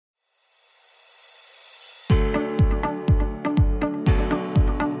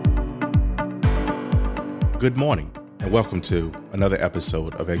Good morning, and welcome to another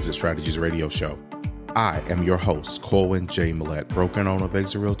episode of Exit Strategies Radio Show. I am your host, Corwin J. Millett, broker and owner of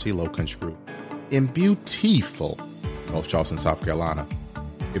Exit Realty Low Country Group in beautiful North Charleston, South Carolina.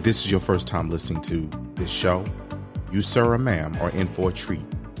 If this is your first time listening to this show, you, sir or ma'am, are in for a treat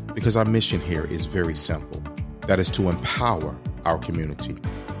because our mission here is very simple. That is to empower our community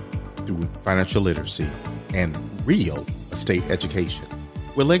through financial literacy and real estate education.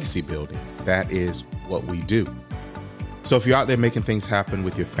 We're legacy building. That is what we do. So if you're out there making things happen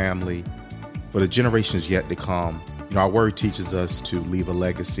with your family, for the generations yet to come, our word teaches us to leave a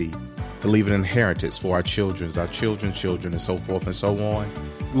legacy, to leave an inheritance for our children, and so forth and so on.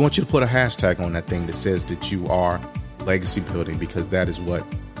 We want you to put a hashtag on that thing that says that you are legacy building, because that is what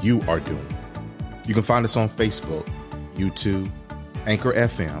you are doing. You can find us on Facebook, YouTube, Anchor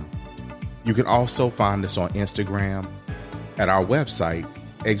FM. You can also find us on Instagram, at our website,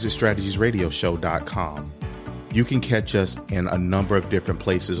 exitstrategiesradioshow.com. You can catch us in a number of different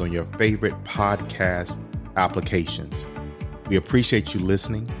places on your favorite podcast applications. We appreciate you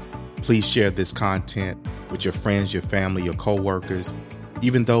listening. Please share this content with your friends, your family, your coworkers,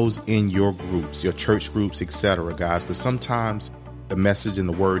 even those in your groups, your church groups, etc., guys, because sometimes the message and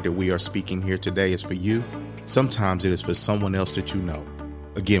the word that we are speaking here today is for you. Sometimes it is for someone else that you know.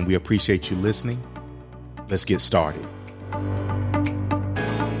 Again, we appreciate you listening. Let's get started.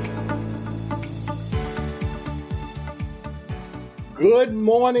 Good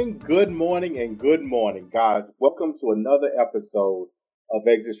morning, and good morning, guys. Welcome to another episode of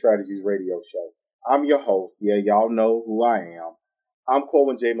Exit Strategies Radio Show. I'm your host. Yeah, y'all know who I am. I'm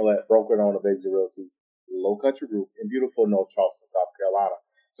Corwin J. Millett, broker and owner of Exit Realty Low Country Group in beautiful North Charleston, South Carolina.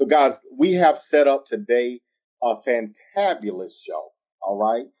 So, guys, we have set up today a fantabulous show. All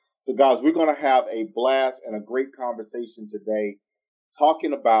right. So, guys, we're going to have a blast and a great conversation today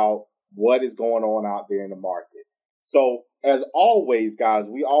talking about what is going on out there in the market. So, as always, guys,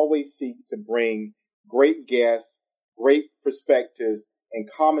 we always seek to bring great guests, great perspectives, and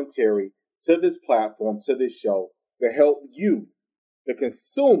commentary to this platform, to this show, to help you, the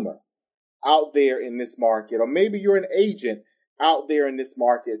consumer out there in this market, or maybe you're an agent out there in this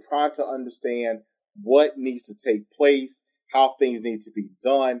market trying to understand what needs to take place, how things need to be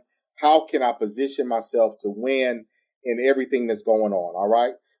done, how can I position myself to win in everything that's going on, all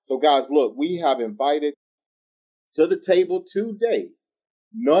right? So, guys, look, we have invited to the table today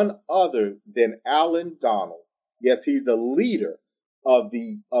none other than Alan Donald. Yes, he's the leader of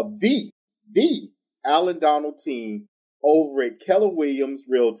the Alan Donald team over at Keller Williams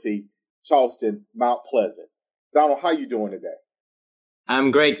Realty, Charleston, Mount Pleasant. Donald, how you doing today?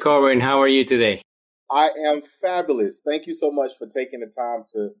 I'm great, Corwin. How are you today? I am fabulous. Thank you so much for taking the time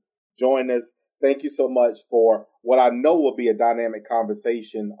to join us. Thank you so much for what I know will be a dynamic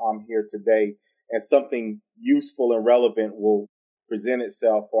conversation here today, and something useful and relevant will present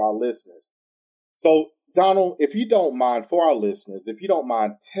itself for our listeners. So, Donald, if you don't mind, for our listeners,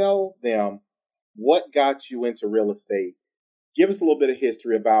 tell them what got you into real estate. Give us a little bit of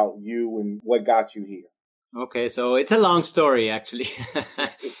history about you and what got you here. Okay, so it's a long story, actually.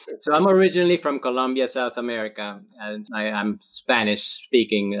 So I'm originally from Colombia, South America, and I'm Spanish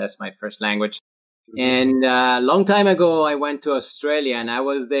speaking. That's my first language. And a long time ago, I went to Australia, and I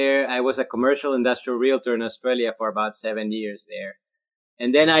was there. I was a commercial industrial realtor in Australia for about 7 years there.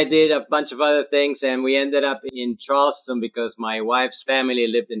 And then I did a bunch of other things, and we ended up in Charleston because my wife's family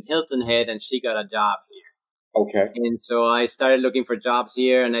lived in Hilton Head, and she got a job here. Okay. And so I started looking for jobs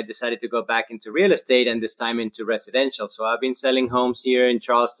here, and I decided to go back into real estate, and this time into residential. So I've been selling homes here in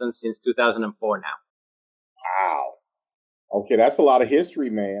Charleston since 2004 now. Wow. Okay, that's a lot of history,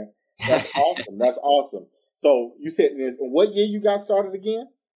 man. That's awesome. That's awesome. So you said, what year you got started again?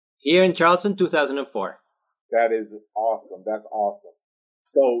 Here in Charleston, 2004. That is awesome. That's awesome.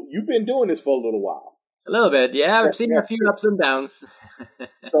 So you've been doing this for a little while. A little bit, yeah. I've seen a few ups and downs.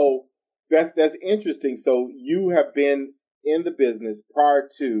 So that's interesting. So you have been in the business prior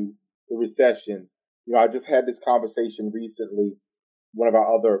to the recession. I just had this conversation recently, one of our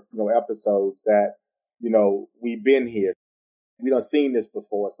other episodes, that we've been here. We done seen this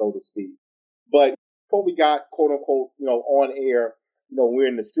before, so to speak. But before we got, quote unquote, on air, we're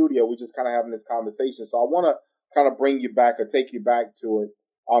in the studio, we're just kind of having this conversation. So I want to kind of bring you back or take you back to it.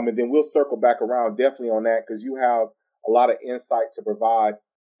 And then we'll circle back around definitely on that, because you have a lot of insight to provide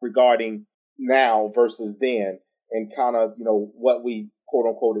regarding now versus then, and kind of, what we quote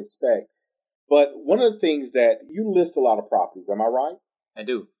unquote expect. But one of the things that you list a lot of properties, am I right? I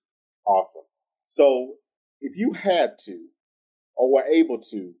do. Awesome. So if you had to, or were able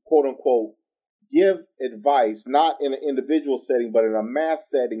to, quote unquote, give advice, not in an individual setting, but in a mass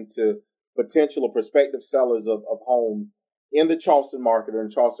setting to potential or prospective sellers of homes in the Charleston market or in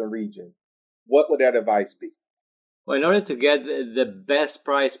Charleston region, what would that advice be? Well, in order to get the best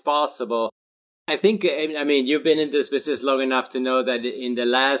price possible, I think, I mean, you've been in this business long enough to know that in the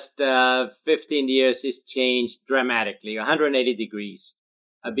last 15 years, it's changed dramatically, 180 degrees.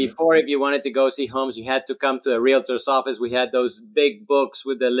 Before, if you wanted to go see homes, you had to come to a realtor's office. We had those big books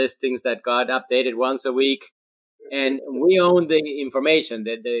with the listings that got updated once a week. And we owned the information.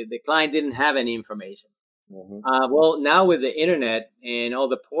 The client didn't have any information. Well, now with the internet and all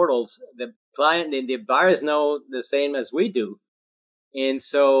the portals, the client, the buyers know the same as we do. And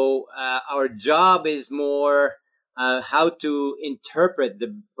so our job is more how to interpret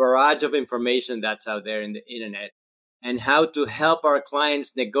the barrage of information that's out there in the internet and how to help our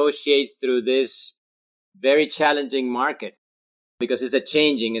clients negotiate through this very challenging market, because it's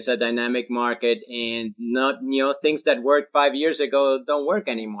a dynamic market, and not, things that worked 5 years ago don't work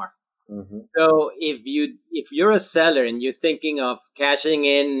anymore. So if you're a seller and you're thinking of cashing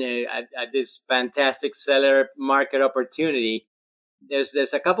in at this fantastic seller market opportunity, there's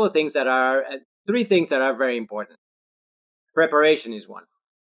a couple of things three things that are very important. Preparation is one.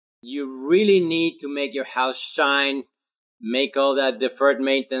 You really need to make your house shine, make all that deferred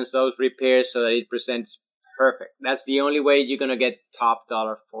maintenance, those repairs, so that it presents perfect. That's the only way you're going to get top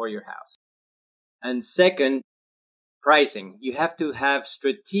dollar for your house. And second, pricing. You have to have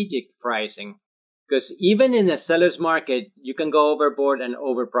strategic pricing, because even in a seller's market, you can go overboard and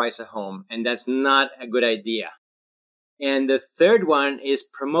overprice a home, and that's not a good idea. And the third one is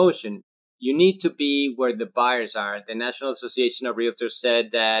promotion. You need to be where the buyers are. The National Association of Realtors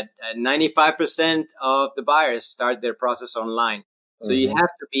said that 95% of the buyers start their process online. So you have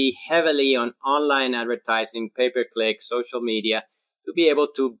to be heavily on online advertising, pay-per-click, social media, to be able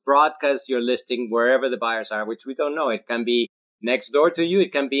to broadcast your listing wherever the buyers are, which we don't know. It can be next door to you.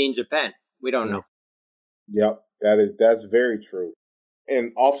 It can be in Japan. We don't know. Yep, that's very true.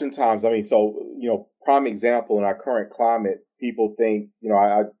 And oftentimes, prime example in our current climate, people think,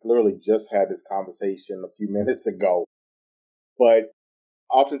 I literally just had this conversation a few minutes ago, but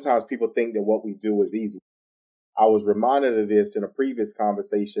oftentimes people think that what we do is easy. I was reminded of this in a previous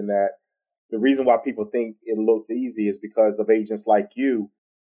conversation, that the reason why people think it looks easy is because of agents like you.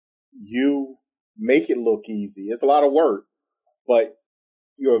 You make it look easy. It's a lot of work, but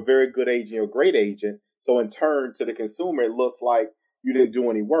you're a very good agent. You're a great agent. So in turn, to the consumer, it looks like you didn't do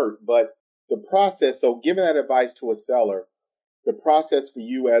any work. But the process, so giving that advice to a seller, the process for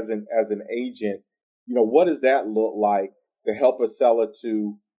you as an agent, what does that look like to help a seller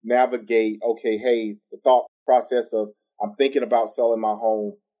to navigate, okay, hey, the thought process of I'm thinking about selling my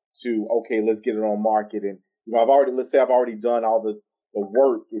home, to, okay, let's get it on market. And, I've already done all the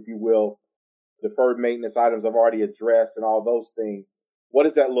work, if you will, deferred maintenance items I've already addressed and all those things. What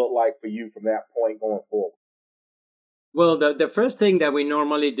does that look like for you from that point going forward? Well, the first thing that we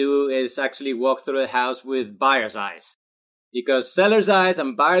normally do is actually walk through the house with buyer's eyes, because seller's eyes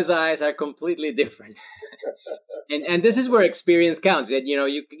and buyer's eyes are completely different. and this is where experience counts.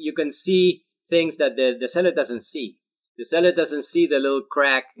 You can see things that the seller doesn't see. The seller doesn't see the little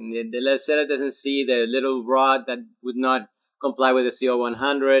crack, and the seller doesn't see the little rod that would not comply with the CO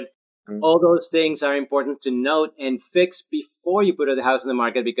 100. All those things are important to note and fix before you put the house in the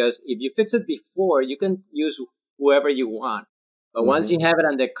market, because if you fix it before, you can use whoever you want. But once you have it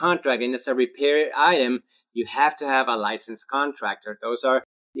under contract and it's a repair item, you have to have a licensed contractor. Those are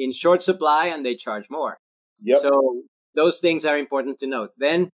in short supply and they charge more. Yep. So those things are important to note.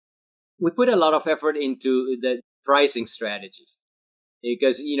 Then we put a lot of effort into the pricing strategy,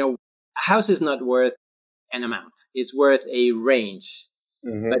 because, a house is not worth an amount. It's worth a range.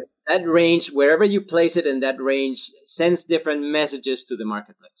 But that range, wherever you place it in that range, sends different messages to the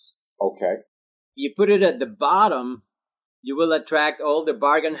marketplace. Okay. You put it at the bottom, you will attract all the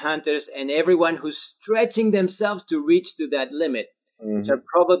bargain hunters and everyone who's stretching themselves to reach to that limit, which are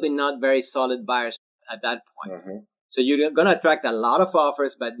probably not very solid buyers at that point. So you're going to attract a lot of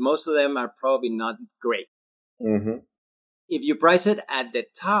offers, but most of them are probably not great. If you price it at the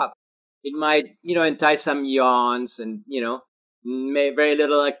top, it might, entice some yawns and, very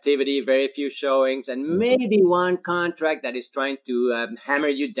little activity, very few showings, and maybe one contract that is trying to hammer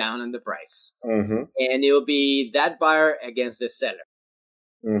you down on the price. And it'll be that buyer against the seller.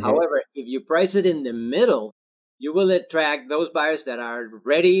 However, if you price it in the middle, you will attract those buyers that are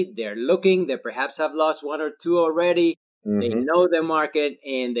ready, they're looking, they perhaps have lost one or two already, they know the market,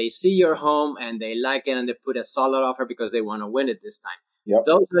 and they see your home, and they like it, and they put a solid offer because they want to win it this time.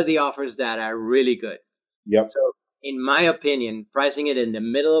 Those are the offers that are really good. So, in my opinion, pricing it in the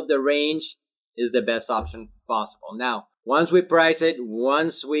middle of the range is the best option possible. Now, Once we price it,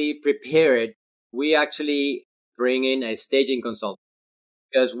 once we prepare it, we actually bring in a staging consultant.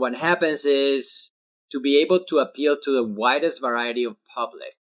 Because what happens is, to be able to appeal to the widest variety of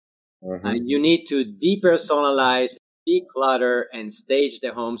public, you need to depersonalize, declutter, and stage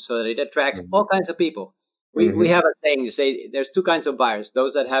the home so that it attracts all kinds of people. We have a saying, you say there's two kinds of buyers,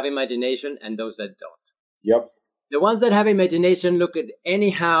 those that have imagination and those that don't. Yep. The ones that have imagination look at any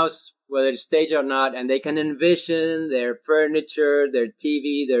house, whether it's staged or not, and they can envision their furniture, their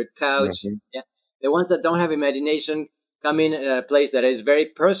TV, their couch. Yeah. The ones that don't have imagination come in at a place that is very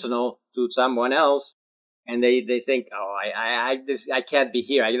personal to someone else, and they think, oh, I can't be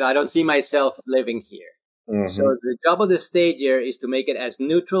here. I don't see myself living here. So the job of the stager is to make it as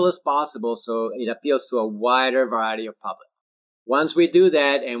neutral as possible so it appeals to a wider variety of public. Once we do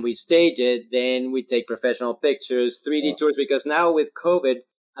that and we stage it, then we take professional pictures, 3D tours, because now with COVID,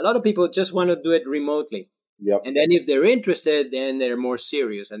 a lot of people just want to do it remotely. Yep. And then if they're interested, then they're more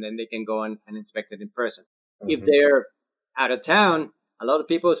serious, and then they can go and inspect it in person. If they're out of town, a lot of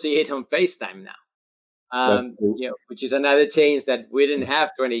people see it on FaceTime now, which is another change that we didn't have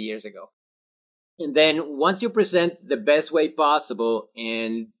 20 years ago. And then once you present the best way possible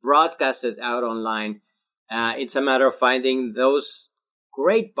and broadcast it out online, it's a matter of finding those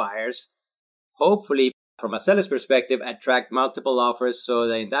great buyers, hopefully from a seller's perspective, attract multiple offers so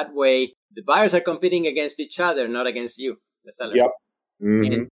that in that way, the buyers are competing against each other, not against you, the seller. Yep.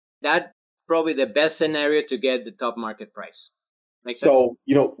 And that's probably the best scenario to get the top market price. Make sense? So,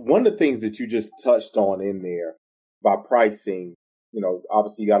 one of the things that you just touched on in there by pricing,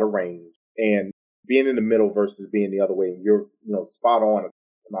 obviously you got a range, and being in the middle versus being the other way. And you're, spot on. In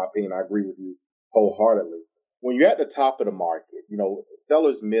my opinion, I agree with you wholeheartedly. When you're at the top of the market,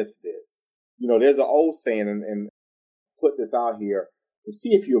 sellers miss this. There's an old saying, and put this out here to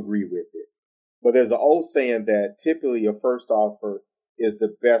see if you agree with it. But there's an old saying that typically your first offer is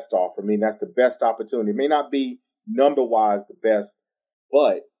the best offer. I mean, that's the best opportunity. It may not be number-wise the best,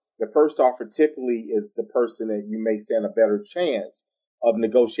 but the first offer typically is the person that you may stand a better chance of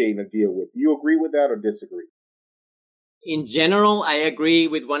negotiating a deal with. Do you agree with that or disagree? In general, I agree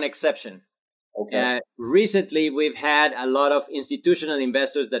with one exception. Okay. Recently, we've had a lot of institutional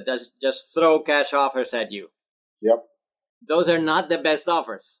investors that just throw cash offers at you. Yep. Those are not the best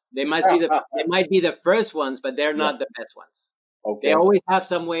offers. They might be the first ones, but they're not the best ones. Okay. They always have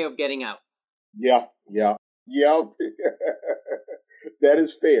some way of getting out. Yeah. That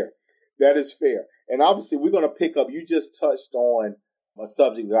is fair. And obviously, we're going to pick up. You just touched on a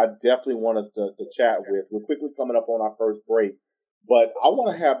subject that I definitely want us to chat with. We're quickly coming up on our first break, but I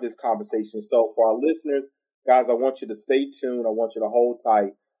want to have this conversation. So for our listeners, guys, I want you to stay tuned. I want you to hold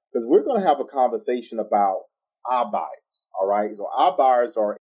tight because we're going to have a conversation about our buyers. All right. So our buyers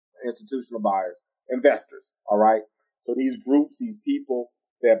are institutional buyers, investors. All right. So these groups, these people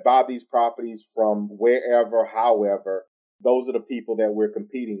that buy these properties from wherever, however, those are the people that we're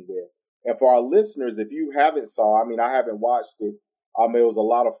competing with. And for our listeners, if you haven't I haven't watched it. There was a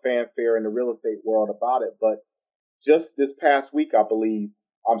lot of fanfare in the real estate world about it, but just this past week, I believe,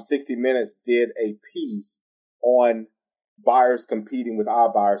 60 Minutes did a piece on buyers competing with our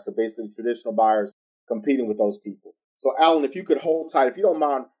buyers. So basically traditional buyers competing with those people. So Alan, if you could hold tight, if you don't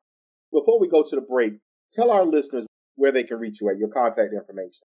mind, before we go to the break, tell our listeners where they can reach you at, your contact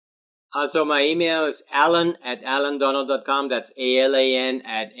information. So my email is alan@alandonald.com. That's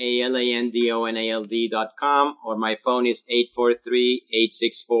ALAN@ALANDONALD.com. Or my phone is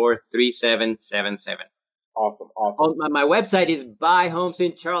 843-864-3777. Awesome. My website is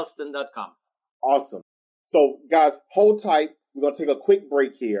buyhomesinCharleston.com. Awesome. So guys, hold tight. We're going to take a quick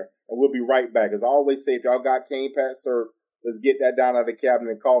break here and we'll be right back. As I always say, if y'all got Cane Pat Syrup, let's get that down out of the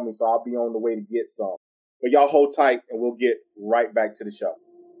cabinet and call me so I'll be on the way to get some. But y'all hold tight and we'll get right back to the show.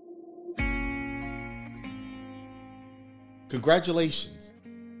 Congratulations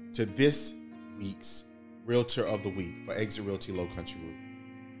to this week's Realtor of the Week for Exit Realty Low Country Group.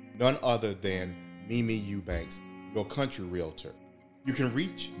 None other than Mimi Eubanks, your country realtor. You can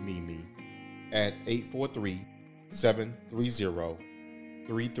reach Mimi at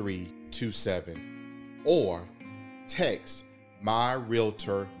 843-730-3327 or text My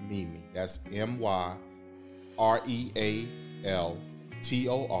Realtor Mimi. That's MyRealtorMeme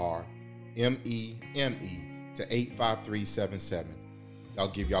to 85377. Y'all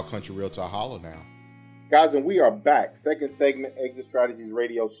give y'all country realtor a holler now. Guys, and we are back. Second segment, Exit Strategies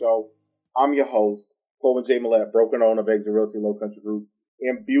Radio Show. I'm your host, Coleman J. Millett, broker and owner of Exit Realty Low Country Group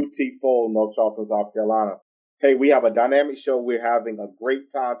in beautiful North Charleston, South Carolina. Hey, we have a dynamic show. We're having a great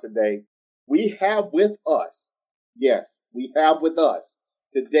time today. We have with us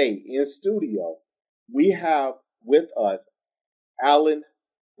today in studio, we have with us Alan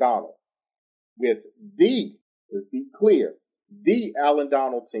Donald with let's be clear, the Alan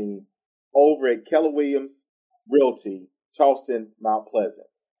Donald team over at Keller Williams Realty, Charleston, Mount Pleasant.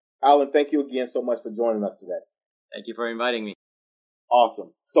 Alan, thank you again so much for joining us today. Thank you for inviting me.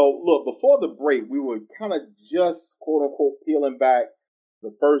 Awesome. So, look, before the break, we were kind of just, quote unquote, peeling back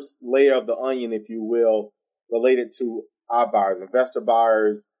the first layer of the onion, if you will, related to iBuyers, investor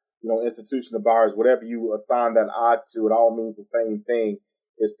buyers, institutional buyers, whatever you assign that odd to, it all means the same thing.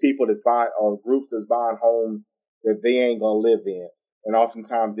 It's people that's buying, or groups that's buying homes that they ain't going to live in. And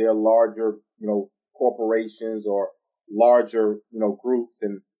oftentimes they're larger, corporations or larger, groups,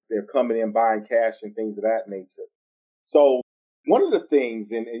 and they're coming in buying cash and things of that nature. So one of the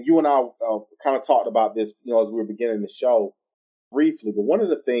things, and you and I kind of talked about this, as we were beginning the show briefly, but one of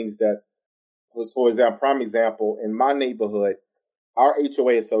the things that was, for example, prime example, in my neighborhood, our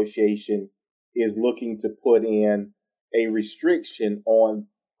HOA association is looking to put in a restriction on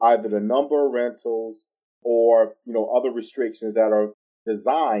either the number of rentals or, other restrictions that are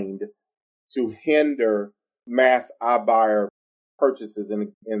designed to hinder mass iBuyer purchases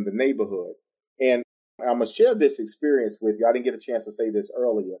in the neighborhood. And I'm going to share this experience with you. I didn't get a chance to say this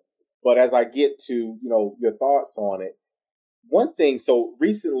earlier, but as I get to, your thoughts on it, one thing, so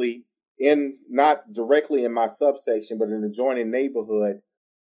recently, not directly in my subsection, but in an adjoining neighborhood,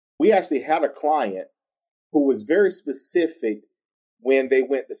 we actually had a client who was very specific when they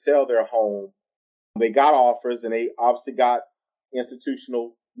went to sell their home. They got offers, and they obviously got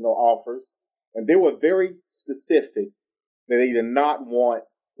institutional, offers, and they were very specific that they did not want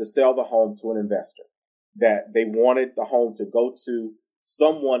to sell the home to an investor, that they wanted the home to go to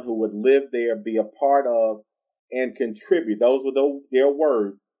someone who would live there, be a part of, and contribute. Those were their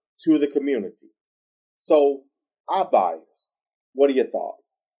words, to the community. So, iBuyers, what are your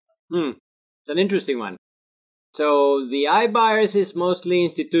thoughts? It's an interesting one. So the iBuyers is mostly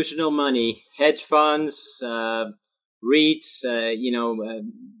institutional money, hedge funds, REITs,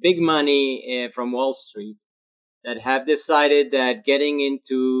 big money from Wall Street that have decided that getting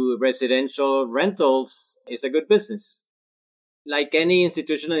into residential rentals is a good business. Like any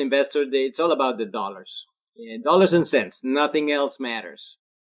institutional investor, it's all about the dollars. Dollars and cents, nothing else matters.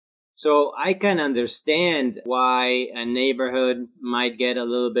 So I can understand why a neighborhood might get a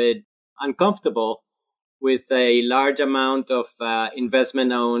little bit uncomfortable with a large amount of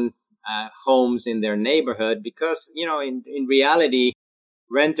investment-owned homes in their neighborhood because, in reality,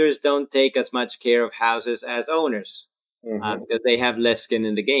 renters don't take as much care of houses as owners because they have less skin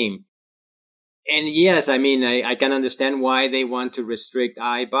in the game. And yes, I can understand why they want to restrict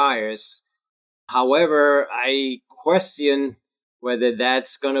iBuyers. However, I question whether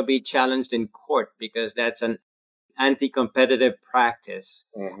that's going to be challenged in court because that's an anti-competitive practice.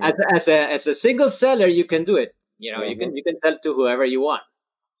 As a single seller, you can do it. You can sell to whoever you want.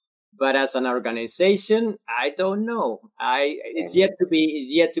 But as an organization, I don't know. It's yet to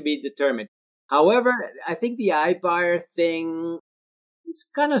be determined. However, I think the iBuyer thing is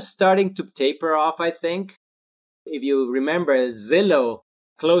kind of starting to taper off. I think if you remember, Zillow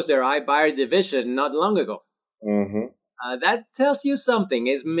closed their iBuyer division not long ago. That tells you something.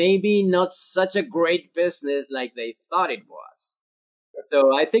 It's maybe not such a great business like they thought it was.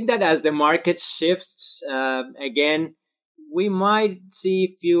 So I think that as the market shifts, again, we might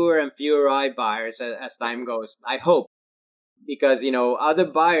see fewer and fewer iBuyers as time goes. I hope. Because, other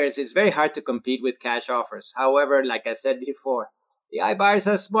buyers, it's very hard to compete with cash offers. However, like I said before, the iBuyers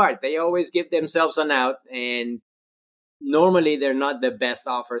are smart. They always give themselves an out, and normally they're not the best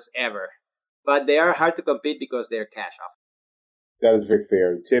offers ever. But they are hard to compete because they're cash offers. That is very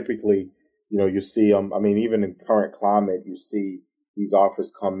fair. Typically, you see them. Even in current climate, you see these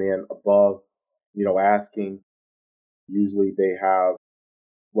offers come in above, asking. Usually they have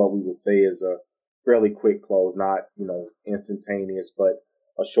what we would say is a fairly quick close, not, instantaneous, but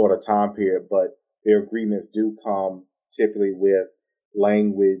a shorter time period. But their agreements do come typically with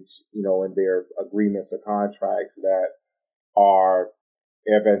language, in their agreements or contracts that are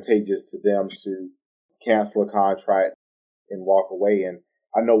advantageous to them to cancel a contract and walk away. And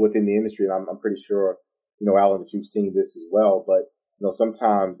I know within the industry, and I'm pretty sure, Alan, that you've seen this as well, but,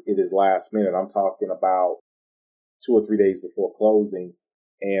 sometimes it is last minute. I'm talking about 2 or 3 days before closing,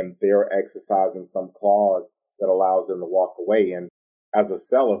 and they're exercising some clause that allows them to walk away. And as a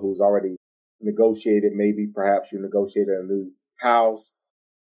seller who's already negotiated, maybe perhaps you negotiated a new house,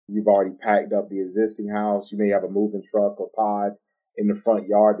 you've already packed up the existing house, you may have a moving truck or pod in the front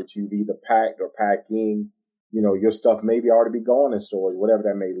yard that you've either packed or packing, your stuff maybe already be going in storage, whatever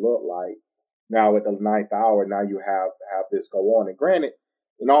that may look like. Now at the 9th hour, now you have this go on. And granted,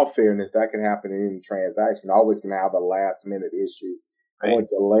 in all fairness, that can happen in any transaction. Always can have a last minute issue or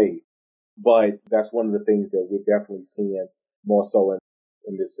delay. But that's one of the things that we're definitely seeing more so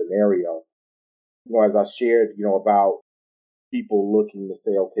in this scenario. As I shared, about people looking to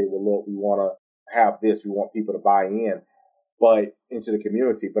say, okay, well, look, we want to have this. We want people to buy in, but into the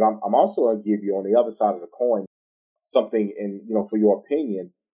community. But I'm also going to give you on the other side of the coin something, for your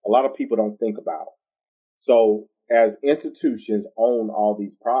opinion, a lot of people don't think about. So as institutions own all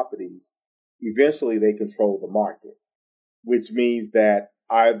these properties, eventually they control the market, which means that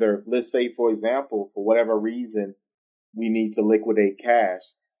either, let's say, for example, for whatever reason, we need to liquidate cash,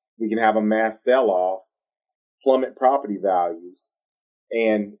 we can have a mass sell-off, plummet property values,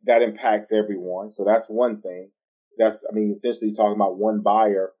 and that impacts everyone. So that's one thing. Essentially talking about one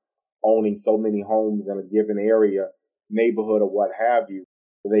buyer owning so many homes in a given area, neighborhood, or what have you,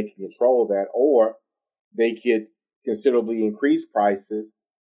 they can control that, or they could considerably increase prices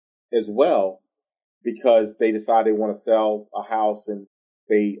as well because they decide they want to sell a house and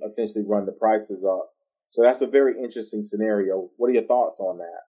they essentially run the prices up. So that's a very interesting scenario. What are your thoughts on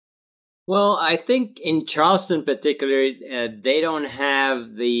that? Well, I think in Charleston particularly, they don't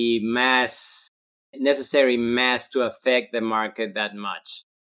have the necessary mass to affect the market that much.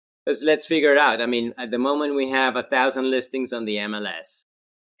 Because let's figure it out. At the moment we have 1,000 listings on the MLS,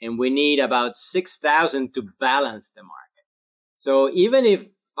 and we need about 6,000 to balance the market. So even if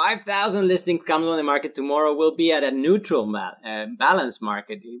 5,000 listings come on the market tomorrow, we'll be at a neutral balanced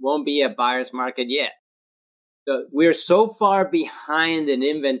market. It won't be a buyer's market yet. So we're so far behind in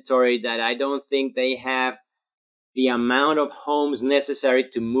inventory that I don't think they have the amount of homes necessary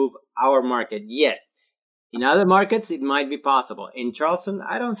to move our market yet. In other markets, it might be possible. In Charleston,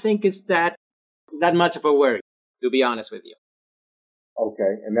 I don't think it's that much of a worry, to be honest with you.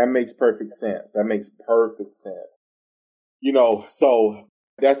 Okay, and that makes perfect sense. So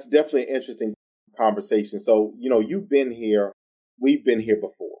that's definitely an interesting conversation. So, you've been here, we've been here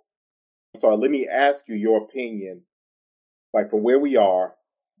before. So let me ask you your opinion, like from where we are,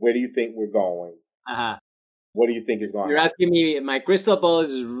 where do you think we're going? Uh-huh. What do you think is going to happen? You're asking me, my crystal ball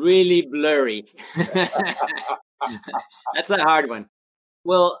is really blurry. That's a hard one.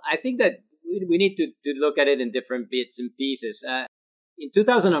 Well, I think that we need to look at it in different bits and pieces. In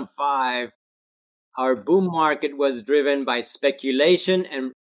 2005, our boom market was driven by speculation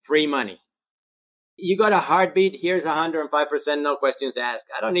and free money. You got a heartbeat, here's 105%, no questions asked.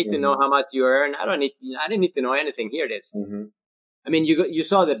 I don't need to know how much you earn. I didn't need to know anything. Here it is. Mm-hmm. You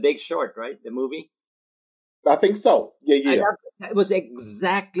saw The Big Short, right? The movie? I think so. Yeah. That was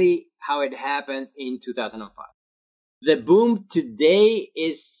exactly how it happened in 2005. The boom today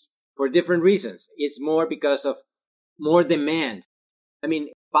is for different reasons. It's more because of more demand.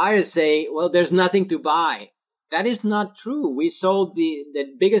 Buyers say, well, there's nothing to buy. That is not true. We sold the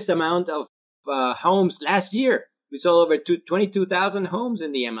biggest amount of homes last year. We sold over 22,000 homes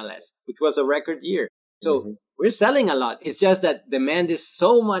in the MLS, which was a record year. So we're selling a lot. It's just that demand is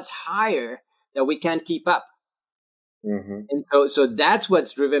so much higher that we can't keep up. And so that's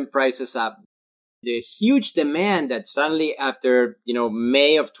what's driven prices up. The huge demand that suddenly after,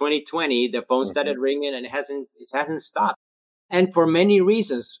 May of 2020, the phone started ringing and it hasn't stopped. And for many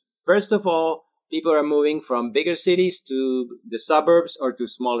reasons. First of all, people are moving from bigger cities to the suburbs or to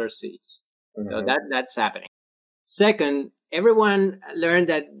smaller cities. So that's happening. Second, everyone learned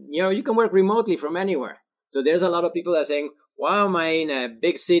that, you can work remotely from anywhere. So there's a lot of people that are saying, why am I in a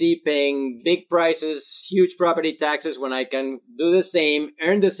big city paying big prices, huge property taxes when I can do the same,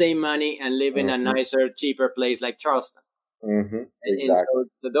 earn the same money and live in a nicer, cheaper place like Charleston? Exactly. And so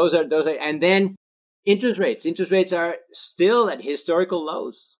those are, and then interest rates. Interest rates are still at historical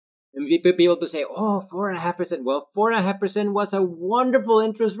lows. And people say, 4.5%. Well, 4.5% was a wonderful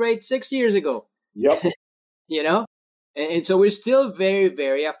interest rate 6 years ago. Yep. And so we're still very,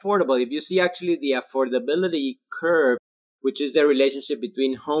 very affordable. If you see actually the affordability curve, which is the relationship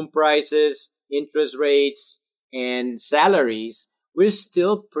between home prices, interest rates, and salaries, we're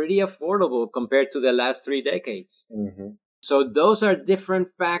still pretty affordable compared to the last 3 decades. So those are different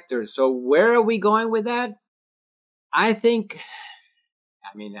factors. So where are we going with that? I think,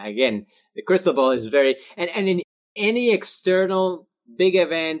 again, the crystal ball is very, and in any external big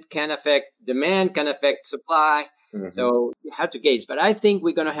event can affect demand, can affect supply. So you have to gauge. But I think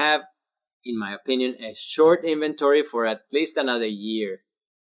we're going to have, in my opinion, a short inventory for at least another year.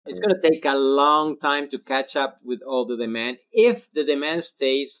 It's going to take a long time to catch up with all the demand if the demand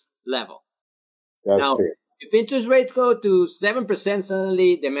stays level. That's fair. If interest rates go to 7%,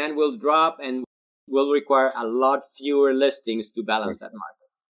 suddenly demand will drop and will require a lot fewer listings to balance that market.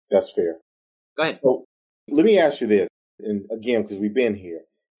 That's fair. Go ahead. So let me ask you this, and again, because we've been here.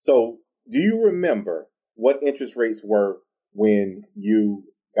 So do you remember what interest rates were when you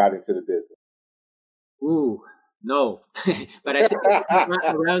got into the business? Ooh, no. But I think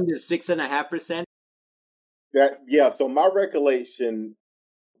it's around the 6.5%. So my recollection,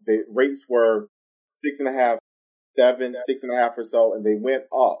 the rates were 6.5, 7, 6.5 or so, and they went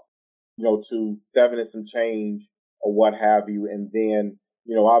up, to 7 and some change or what have you. And then,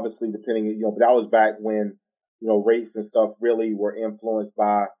 obviously depending, but that was back when, rates and stuff really were influenced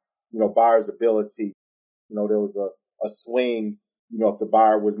by, buyers' ability. There was a swing, if the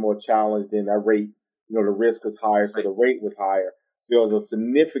buyer was more challenged, then that rate, the risk was higher. So the rate was higher. So there was a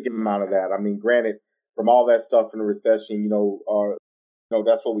significant amount of that. I mean, granted, from all that stuff in the recession,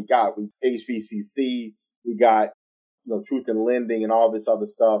 that's what we got. We HVCC, we got, truth in lending and all this other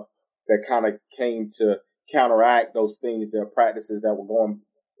stuff that kind of came to counteract those things, their practices that were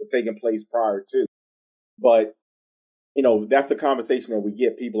taking place prior to. But, that's the conversation that we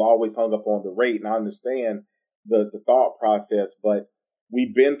get. People always hung up on the rate, and I understand the thought process, but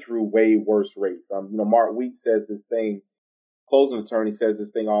we've been through way worse rates. Mark Weeks says this thing, closing attorney says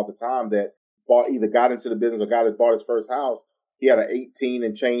this thing all the time, that either got into the business or bought his first house. He had an 18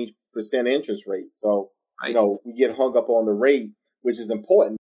 and change % interest rate. So, we get hung up on the rate, which is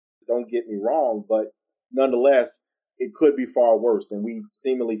important. Don't get me wrong, but nonetheless, it could be far worse. And we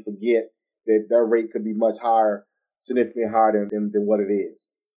seemingly forget that their rate could be much higher, significantly higher than what it is.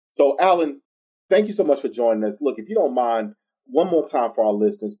 So, Alan, thank you so much for joining us. Look, if you don't mind, one more time for our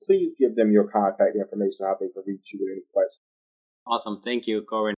listeners, please give them your contact information, how they can reach you with any questions. Awesome. Thank you,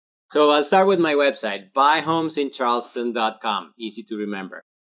 Corwin. So I'll start with my website, buyhomesinCharleston.com. Easy to remember.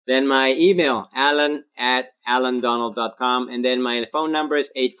 Then my email, alan@alandonald.com. And then my phone number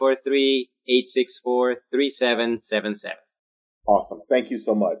is 843-864-3777. Awesome. Thank you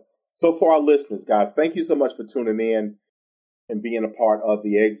so much. So for our listeners, guys, thank you so much for tuning in and being a part of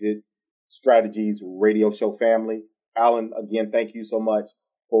the Exit Strategies radio show family. Alan, again, thank you so much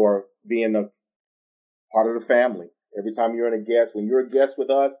for being a part of the family. Every time you're a guest, when you're a guest with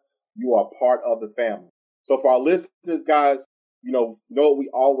us, you are part of the family. So for our listeners, guys, know what we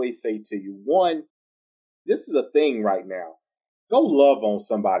always say to you. One, this is a thing right now. Go love on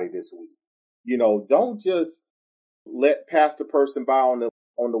somebody this week. Don't just pass the person by on the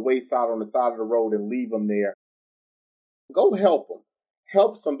wayside, on the side of the road, and leave them there. Go help them.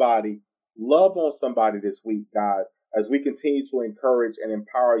 Help somebody. Love on somebody this week, guys, as we continue to encourage and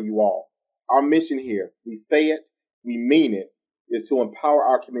empower you all. Our mission here, we say it, we mean it, is to empower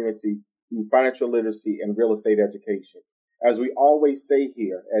our community through financial literacy and real estate education. As we always say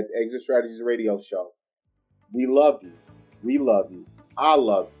here at Exit Strategies Radio Show, we love you, I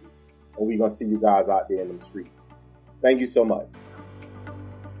love you, and we're going to see you guys out there in the streets. Thank you so much.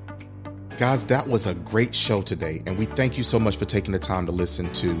 Guys, that was a great show today, and we thank you so much for taking the time to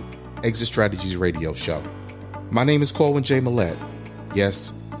listen to Exit Strategies Radio Show. My name is Corwin J. Millett.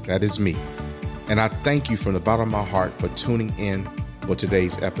 Yes, that is me. And I thank you from the bottom of my heart for tuning in for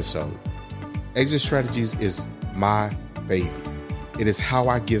today's episode. Exit Strategies is my baby. It is how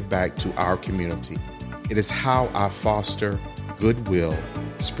I give back to our community. It is how I foster goodwill,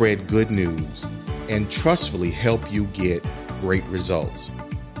 spread good news, and trustfully help you get great results.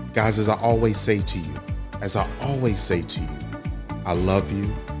 Guys, as I always say to you, I love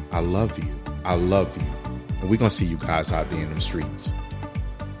you, I love you, I love you. And we're going to see you guys out there in them streets.